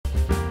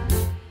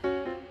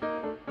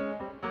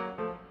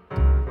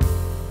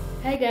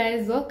Hi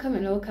guys, welcome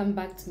and welcome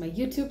back to my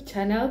YouTube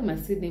channel. My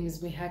name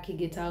is Mihaki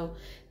Getao.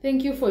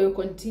 Thank you for your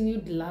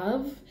continued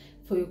love,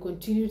 for your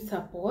continued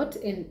support,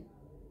 and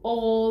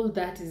all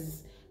that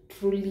is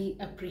truly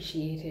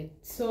appreciated.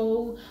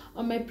 So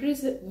on my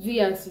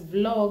previous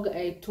vlog,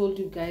 I told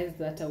you guys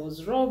that I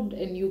was robbed,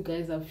 and you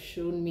guys have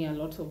shown me a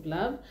lot of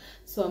love.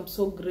 So I'm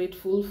so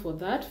grateful for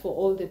that, for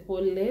all the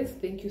polls.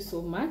 Thank you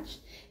so much.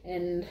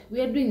 And we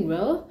are doing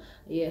well.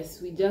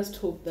 Yes, we just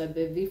hope that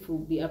the thief will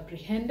be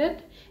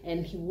apprehended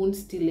and he won't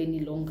steal any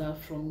longer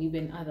from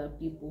even other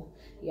people.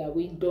 Yeah,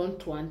 we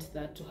don't want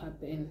that to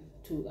happen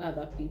to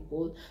other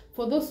people.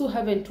 For those who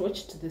haven't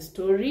watched the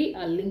story,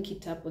 I'll link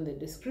it up on the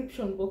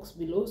description box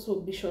below, so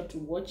be sure to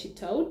watch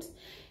it out.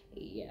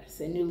 Yes,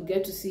 and you'll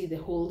get to see the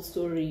whole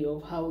story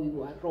of how we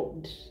were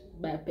robbed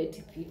by a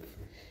petty thief.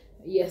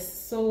 Yes,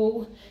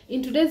 so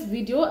in today's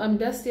video, I'm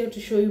just here to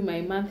show you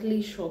my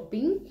monthly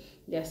shopping.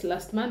 Yes,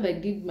 last month I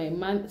did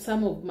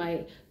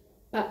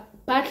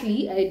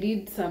partly I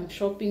did some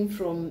shopping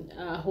from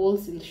a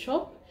wholesale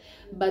shop.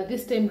 But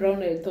this time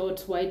round, I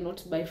thought, why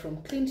not buy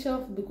from Clean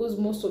Shelf? Because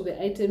most of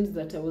the items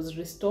that I was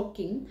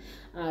restocking,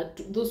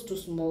 those two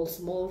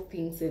small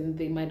things, and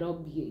they might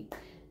not be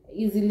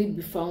easily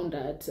be found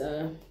at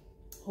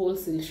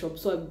wholesale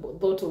shops. So I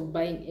thought of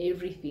buying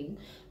everything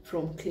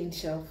from Clean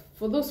Shelf.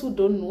 For those who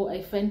don't know,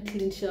 I find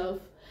Clean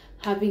Shelf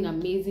having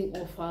amazing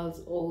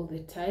offers all the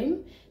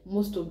time.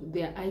 Most of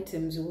their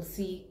items, you will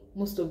see,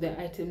 most of their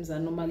items are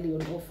normally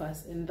on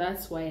offers, and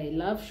that's why I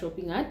love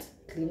shopping at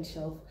Clean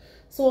Shelf.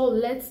 So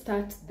let's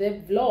start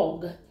the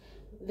vlog,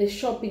 the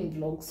shopping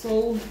vlog.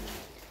 So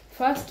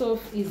first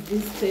off is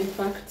these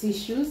 10-pack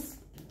tissues.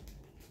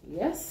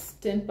 Yes,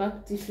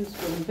 10-pack tissues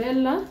from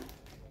Bella,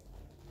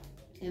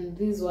 and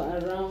these were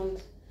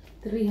around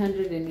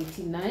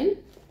 389,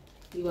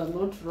 you are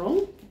not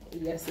wrong.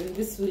 Yes, and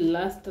this will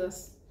last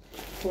us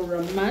for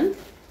a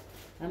month.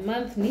 A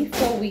month means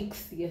 4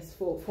 weeks. Yes,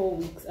 for 4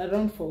 weeks,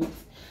 around 4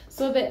 weeks.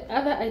 So the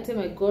other item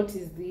I got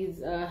is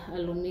these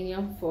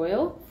aluminium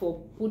foil for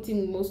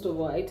putting most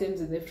of our items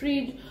in the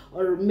fridge,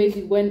 or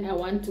maybe when I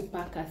want to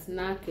pack a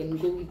snack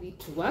and go with it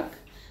to work,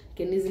 I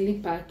can easily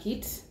pack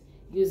it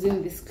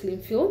using this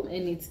cling film,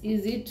 and it's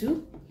easy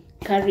to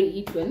carry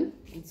it when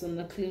it's on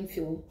a cling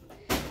film.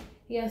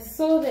 Yes,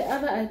 so the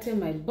other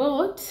item I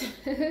bought,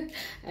 I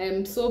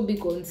am so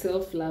big on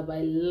self-love.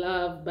 I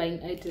love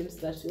buying items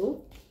that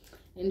will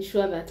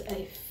ensure that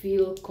I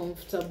feel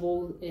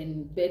comfortable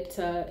and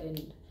better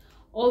and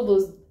all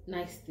those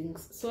nice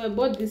things. So I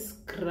bought this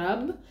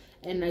scrub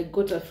and I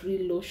got a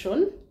free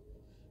lotion.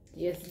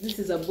 Yes, this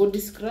is a body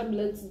scrub.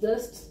 Let's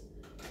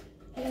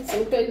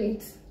open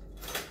it.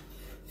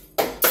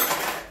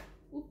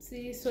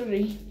 Oopsie,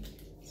 sorry.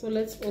 So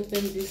let's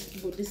open this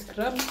body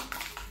scrub.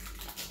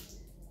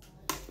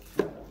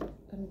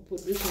 Let me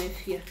put this knife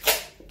here.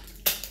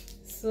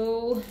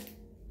 So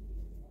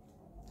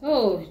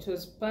oh, it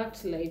was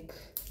packed like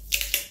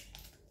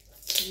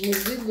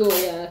muzigo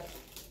ya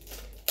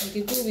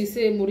Kiku, we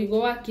say murigo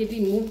wa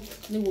kedimu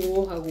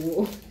niwo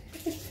hago.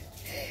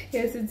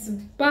 Yes, it's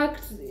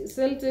packed,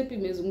 cell tape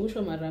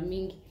imezungushwa mara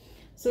mingi.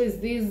 So is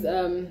this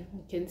you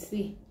can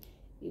see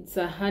it's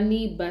a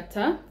honey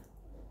butter.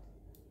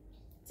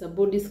 It's a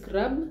body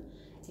scrub.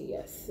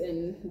 Yes,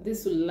 and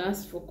this will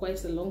last for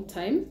quite a long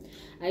time.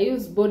 I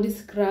use body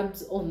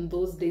scrubs on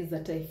those days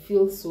that I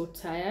feel so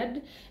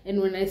tired,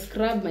 and when I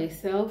scrub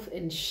myself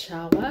and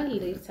shower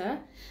later,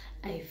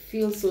 I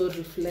feel so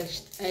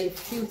refreshed. I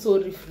feel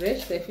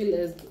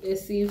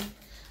as if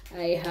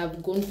I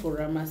have gone for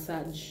a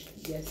massage.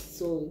 Yes,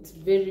 so it's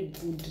very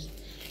good.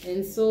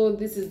 And so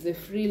this is the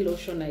free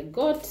lotion I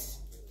got,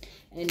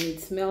 and it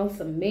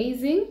smells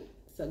amazing.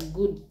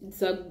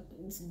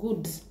 It's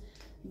good.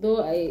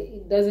 Though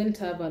it doesn't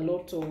have a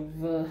lot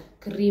of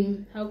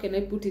cream. How can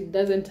I put it? It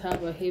doesn't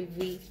have a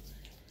heavy,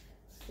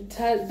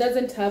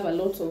 doesn't have a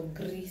lot of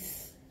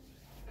grease.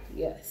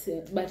 Yes,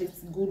 but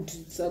it's good.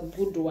 It's a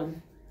good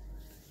one.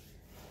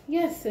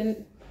 Yes,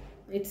 and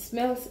it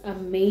smells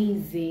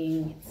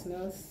amazing. It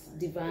smells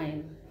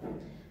divine.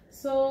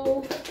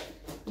 So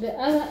the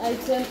other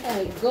item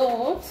I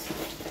got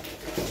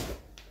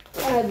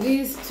are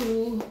these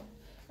two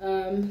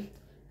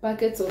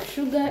packets of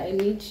sugar,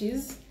 and each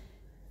is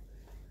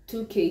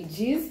 2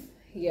 kgs.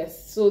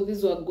 Yes, so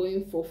these were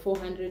going for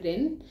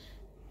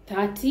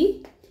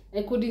 430.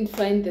 I couldn't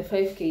find the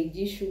 5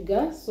 kg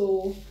sugar,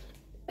 so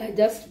I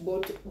just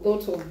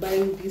thought of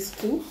buying these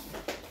two,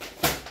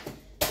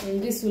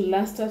 and this will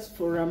last us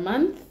for a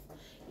month.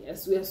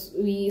 Yes,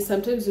 we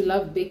sometimes we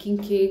love baking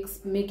cakes,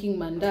 making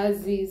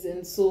mandazis,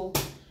 and so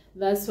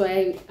that's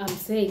why I'm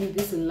saying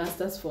this will last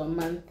us for a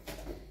month.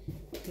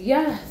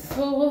 Yeah,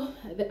 so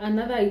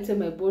another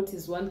item I bought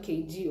is 1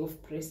 kg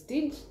of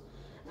Prestige.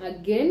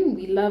 Again,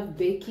 we love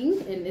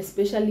baking, and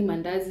especially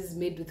mandazis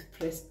made with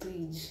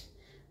Prestige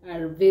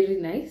are very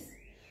nice.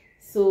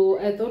 So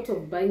I thought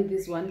of buying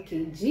this 1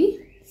 kg.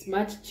 It's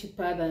much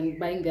cheaper than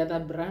buying the other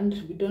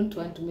brand. We don't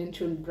want to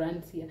mention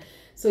brands here.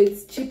 So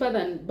it's cheaper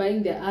than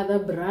buying the other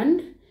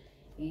brand.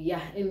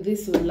 Yeah, and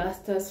this will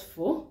last us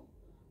for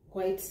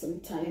quite some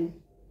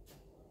time.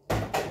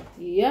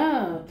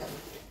 Yeah,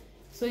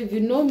 so if you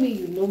know me,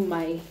 you know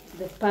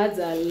the pads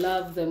I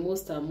love the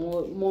most are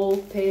more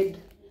paid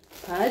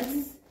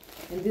pads,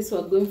 and this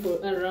were going for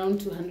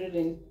around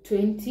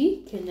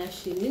 220 Kenya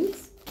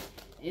shillings,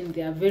 and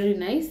they are very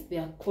nice. They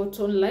are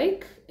cotton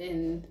like,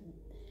 and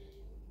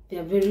they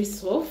are very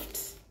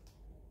soft.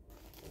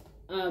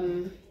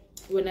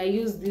 When I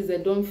use these, I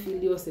don't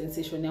feel your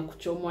sensation ya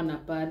kuchomwa na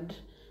pad,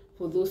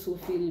 for those who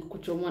feel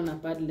kuchomwa na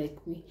pad like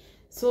me.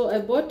 So I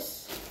bought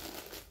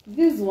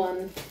this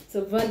one. It's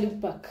a value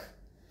pack.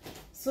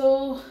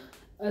 So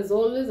as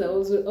always, I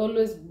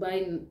always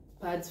buy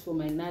pads for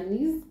my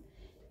nannies.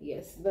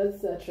 Yes,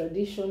 that's a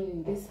tradition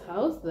in this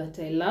house that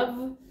I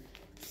love.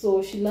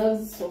 So she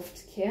loves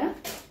soft care,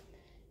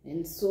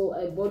 and so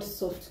I bought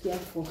soft care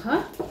for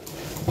her.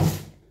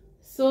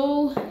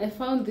 So I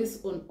found this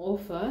on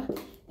offer,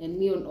 and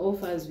me on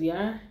offers we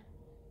are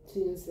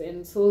twins,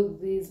 and so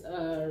these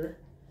are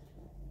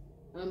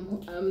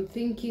I'm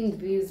thinking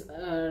these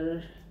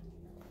are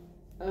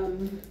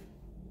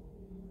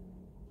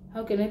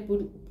how can I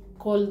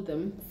call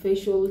them,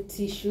 facial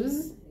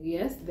tissues.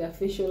 Yes, they are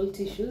facial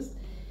tissues,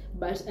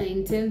 but I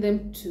intend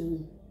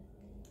to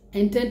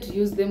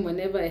use them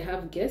whenever I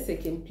have guests. I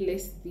can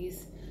place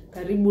these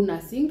karibu na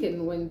sink,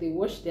 and when they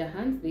wash their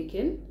hands, they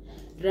can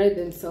dry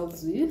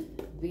themselves with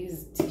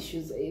these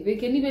tissues. They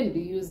can even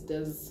be used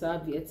as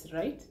serviettes,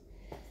 right?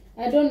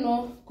 I don't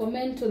know.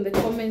 Comment on the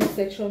comment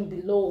section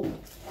below.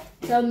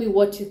 Tell me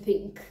what you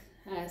think.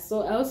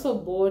 So I also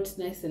bought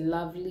Nice and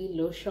Lovely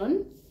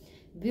lotion.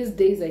 These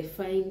days I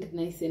find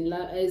as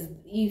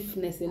if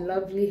Nice and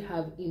Lovely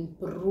have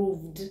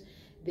improved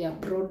their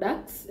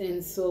products,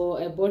 and so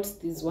I bought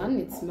this one.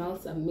 It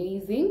smells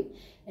amazing,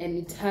 and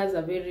it has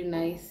a very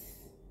nice,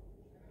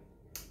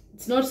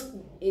 it's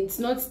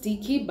not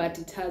sticky, but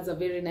it has a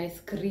very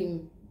nice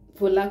cream,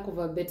 for lack of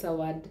a better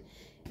word.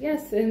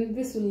 Yes, and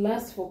this will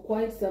last for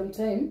quite some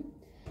time,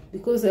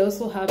 because I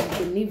also have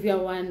the Nivea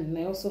one, and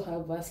I also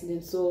have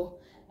Vaseline, so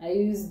I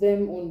use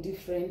them on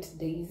different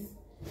days.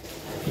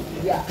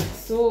 Yeah,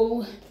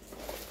 so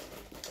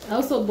I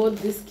also bought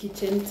these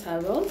kitchen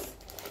towels.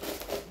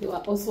 They were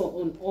also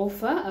on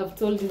offer. I've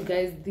told you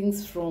guys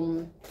things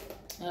from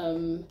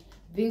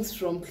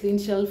Clean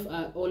Shelf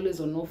are always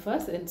on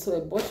offers, and so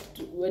I bought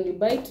when you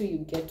buy two you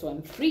get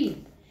one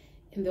free,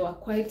 and they were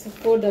quite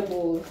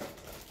affordable.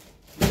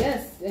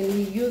 Yes, and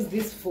we use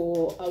this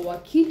for our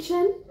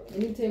kitchen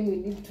anytime we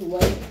need to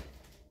wipe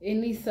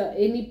any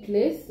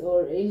place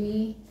or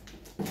any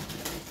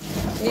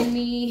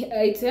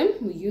item.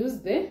 We use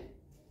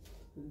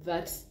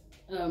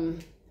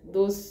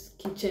those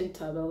kitchen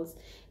towels.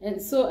 And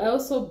so I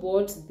also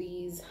bought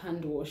these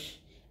hand wash,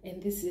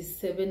 and this is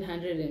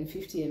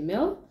 750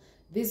 ml.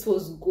 This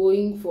was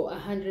going for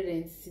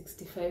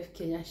 165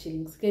 Kenya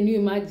shillings. Can you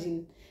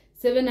imagine?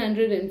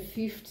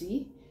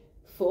 750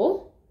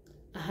 for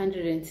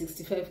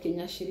 165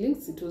 Kenya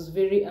shillings. It was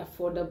very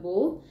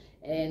affordable,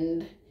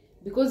 and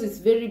because it's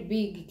very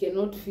big, it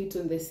cannot fit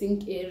on the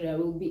sink area,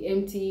 will be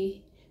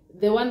empty.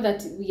 The one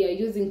that we are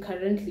using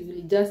currently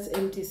will just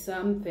empty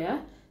some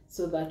there,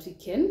 so that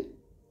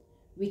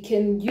we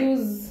can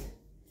use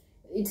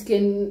it,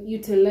 can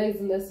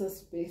utilize lesser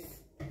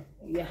space.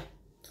 Yeah,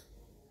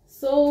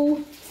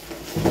 so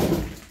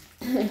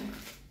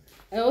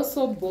I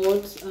also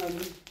bought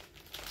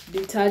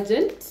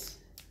detergent,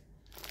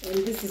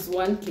 and this is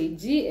 1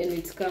 kg, and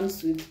it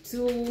comes with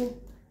 2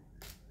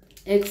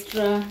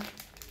 extra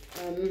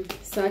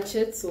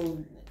sachets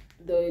of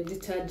the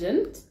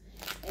detergent.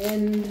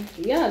 And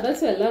yeah,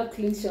 that's why I love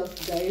Clean Shelf,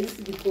 guys,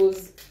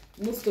 because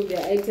most of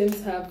their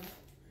items have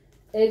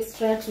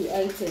extra 2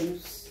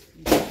 items.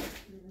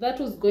 That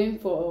was going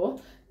for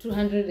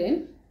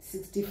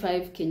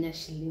 265 Kenya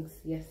shillings.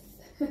 Yes.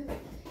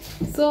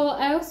 So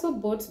I also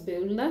bought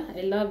Beula.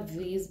 I love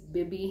this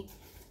baby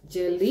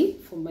jelly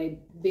for my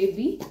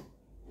baby.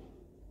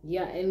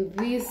 Yeah, and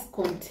this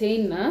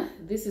container,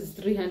 this is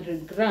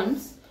 300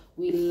 grams,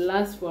 will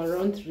last for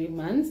around 3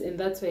 months, and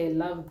that's why I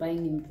love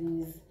buying in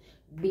these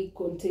big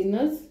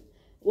containers.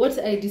 What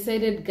I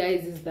decided,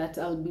 guys, is that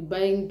I'll be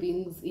buying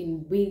things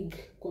in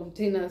big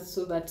containers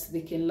so that they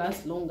can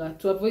last longer,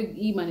 to avoid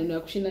maneno ya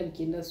kushinda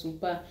nikienda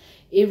super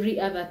every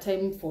other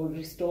time for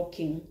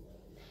restocking.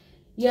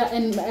 Yeah,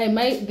 and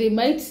they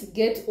might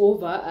get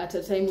over at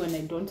a time when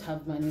I don't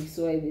have money.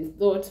 So I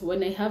thought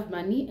when I have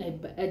money,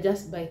 I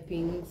just buy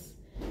things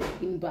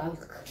in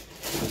bulk.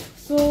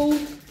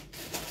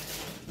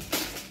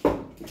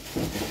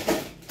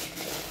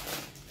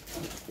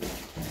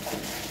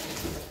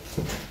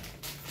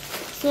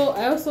 So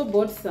I also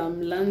bought some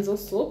Lanzo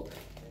soap.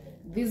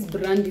 This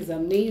brand is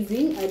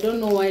amazing. I don't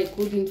know why I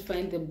couldn't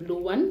find the blue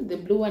one. The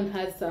blue one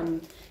has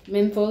some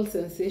menthol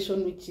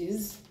sensation, which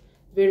is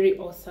very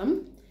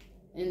awesome.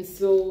 And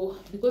so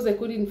because I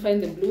couldn't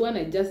find the blue one,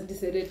 I just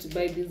decided to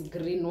buy this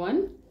green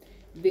one.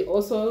 They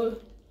also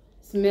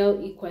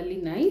smell equally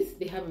nice.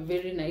 They have a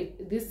very nice,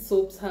 these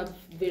soaps have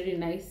very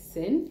nice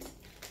scent,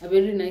 a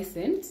very nice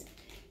scent.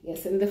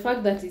 Yes, and the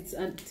fact that it's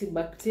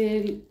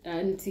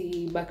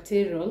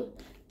antibacterial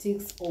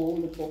ticks all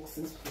the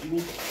boxes for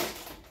me.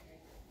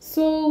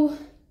 So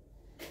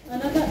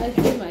another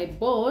item I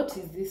bought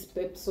is this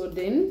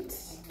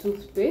Pepsodent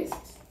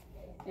toothpaste,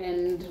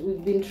 and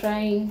we've been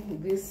trying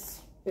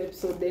this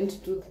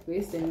Pepsodent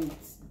toothpaste, and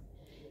it's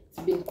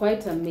been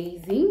quite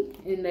amazing.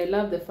 And I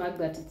love the fact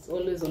that it's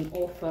always on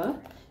offer.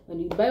 When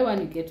you buy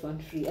one, you get one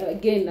free.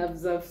 Again,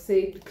 as I've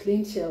said,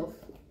 Clean Shelf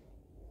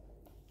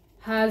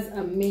has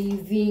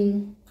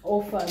amazing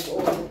offers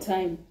all the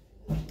time.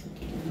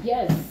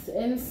 Yes,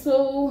 and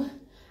so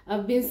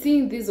I've been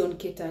seeing this on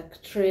Kate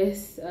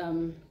Actress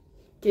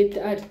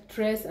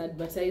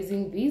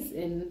advertising this,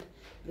 and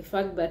the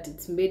fact that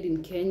it's made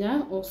in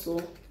Kenya. Also,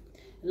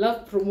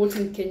 love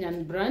promoting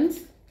Kenyan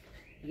brands.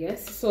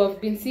 Yes, so I've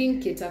been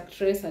seeing Kate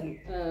Actress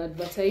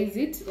advertise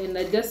it, and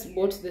I just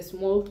bought the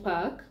small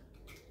pack.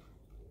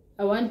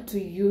 I want to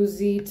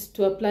use it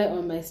to apply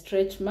on my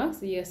stretch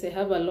marks. Yes, I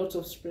have a lot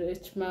of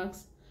stretch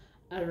marks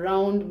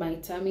around my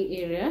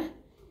tummy area,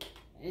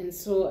 and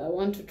so I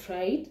want to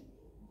try it.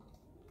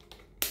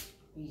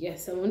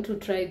 Yes, I want to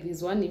try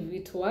this one. If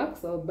it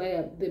works, I'll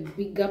buy the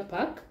bigger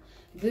pack.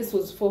 This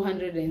was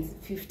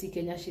 450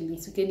 Kenya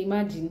shillings. You can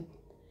imagine,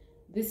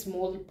 this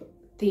small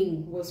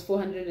thing was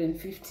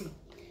 450.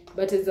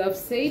 But as I've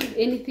said,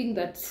 anything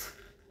that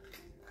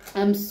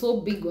I'm so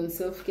big on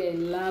self-care, I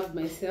love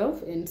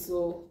myself, and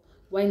so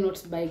why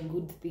not buy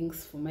good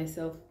things for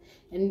myself?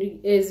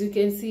 And as you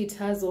can see, it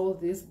has all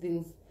these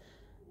things: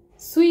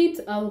 sweet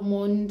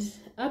almond,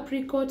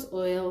 apricot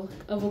oil,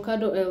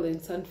 avocado oil,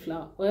 and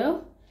sunflower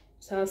oil.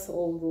 It has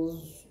all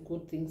those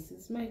good things.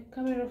 Is my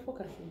camera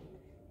focusing?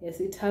 Yes,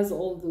 it has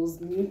all those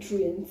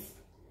nutrients.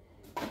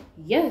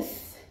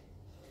 Yes.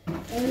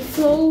 And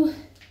so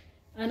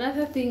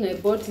another thing I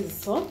bought is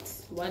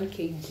salt, 1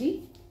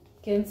 kg.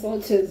 Can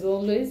salt as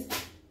always.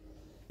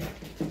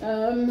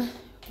 I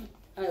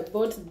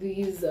bought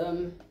these.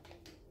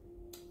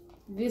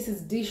 This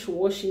is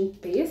dishwashing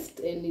paste,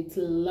 and it's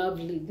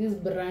lovely. This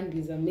brand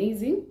is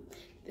amazing.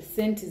 The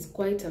scent is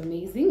quite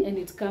amazing, and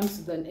it comes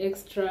with an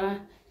extra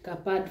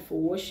cupboard for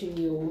washing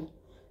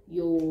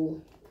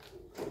your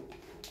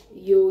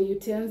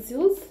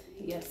utensils.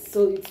 Yes,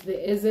 so it's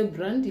the Eze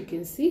brand. You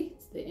can see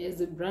it's the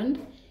Eze brand,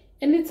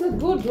 and it's a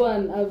good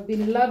one. I've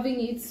been loving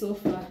it so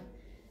far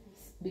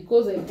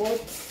because I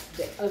bought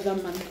the other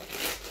month.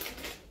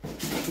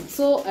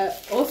 So I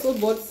also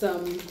bought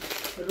some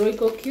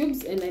Royco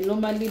cubes, and I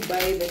normally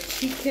buy the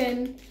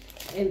chicken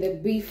and the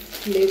beef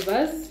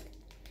flavors.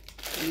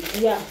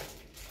 Yeah,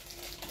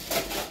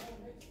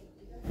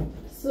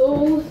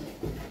 so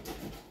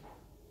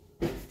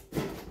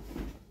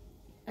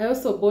I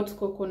also bought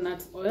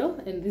coconut oil,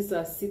 and these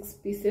are 6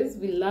 pieces.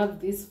 We love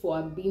this for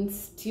a bean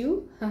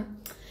stew. If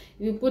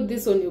you put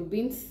this on your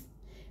beans,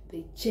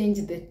 they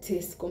change the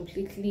taste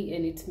completely,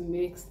 and it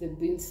makes the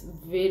beans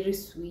very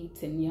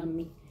sweet and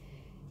yummy.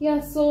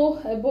 Yeah,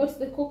 so I bought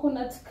the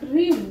coconut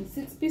cream,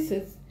 6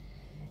 pieces.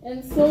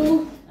 And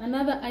so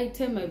another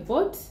item I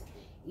bought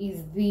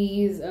is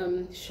these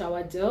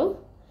shower gel,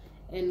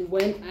 and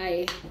when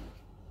it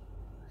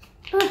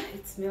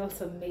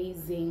smells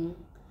amazing.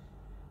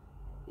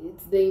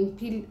 It's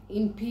the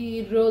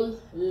Imperial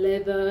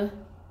Leather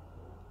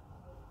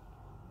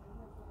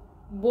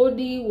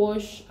Body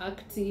Wash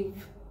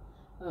Active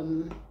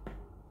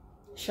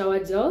shower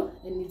gel,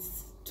 and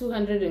it's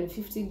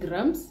 250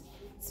 grams.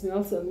 It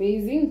smells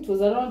amazing. It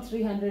was around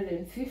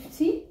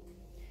 350.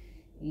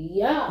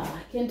 Yeah,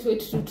 I can't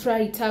wait to try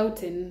it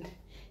out and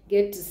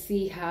get to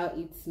see how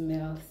it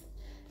smells.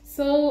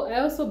 So I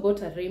also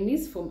bought a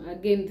Remis from,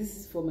 again, this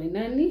is for my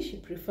nanny. She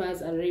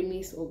prefers a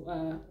Remis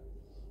over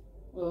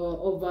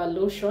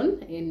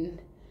lotion,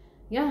 and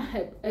yeah,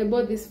 I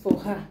bought this for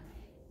her.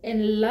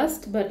 And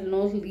last but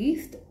not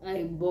least,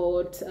 I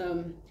bought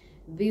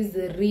this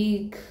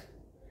Rig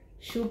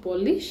shoe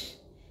polish.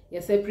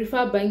 Yes, I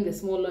prefer buying the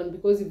small one,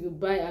 because if you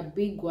buy a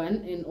big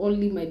one, and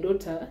only my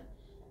daughter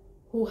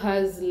who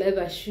has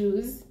leather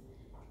shoes,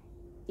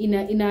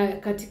 ina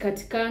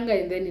katikatikanga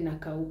and then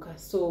inakauka.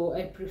 So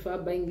I prefer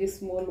buying this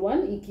small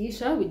one.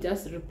 Ikiisha, we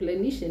just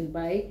replenish and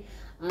buy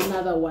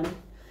another one.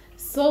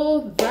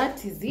 So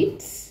that is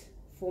it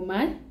for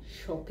my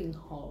shopping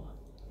haul.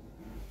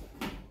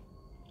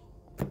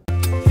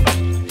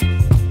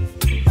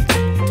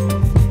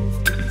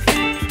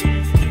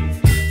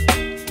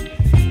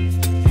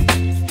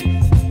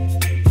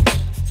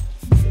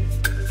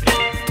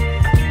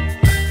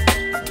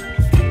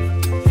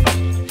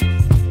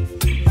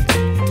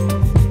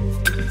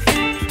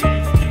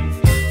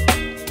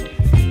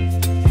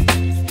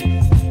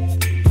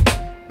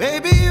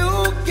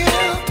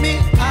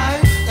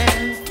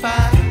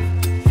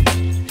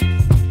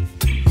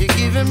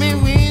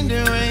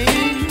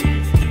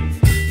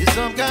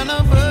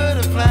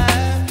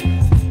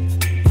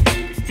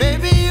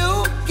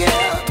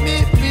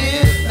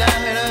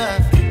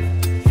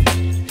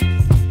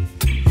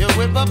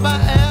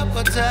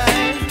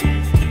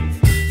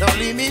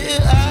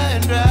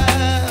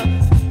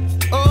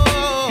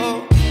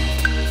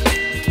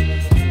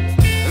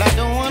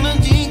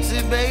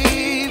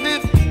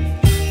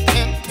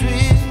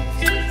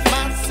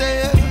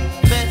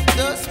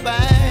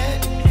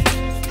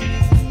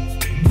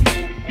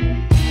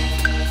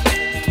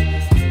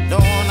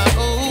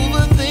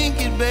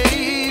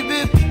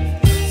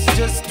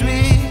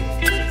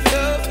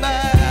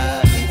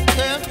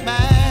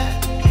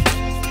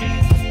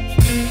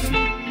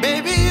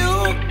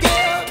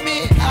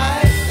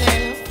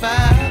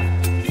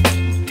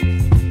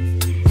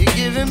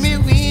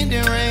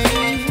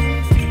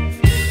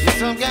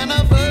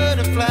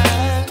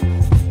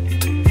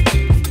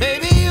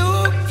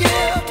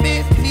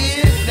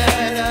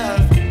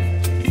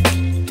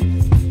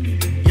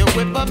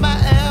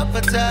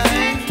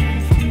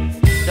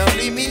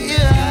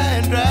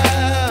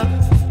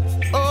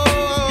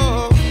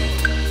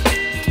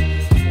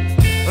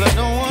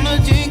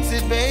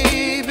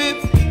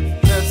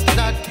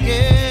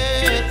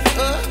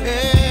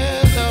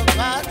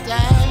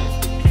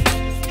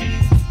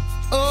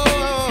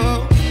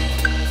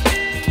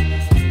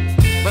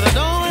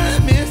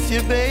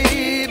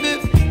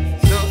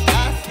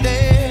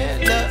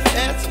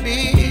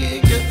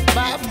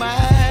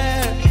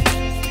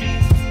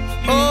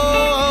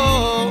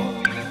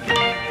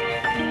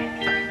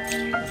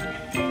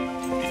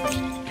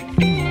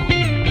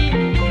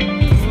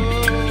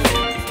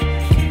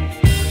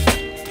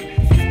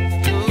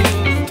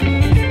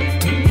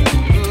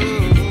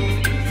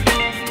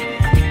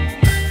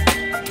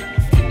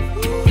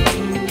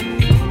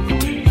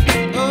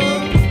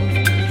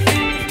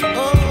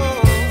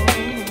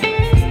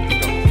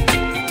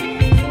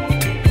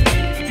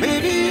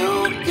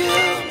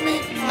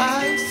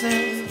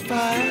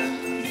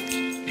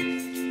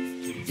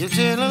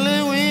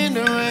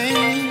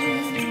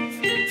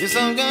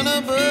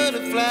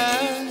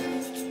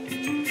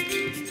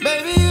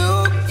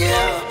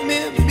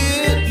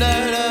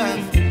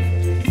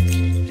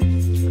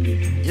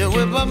 You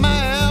whip up my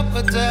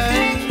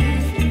appetite.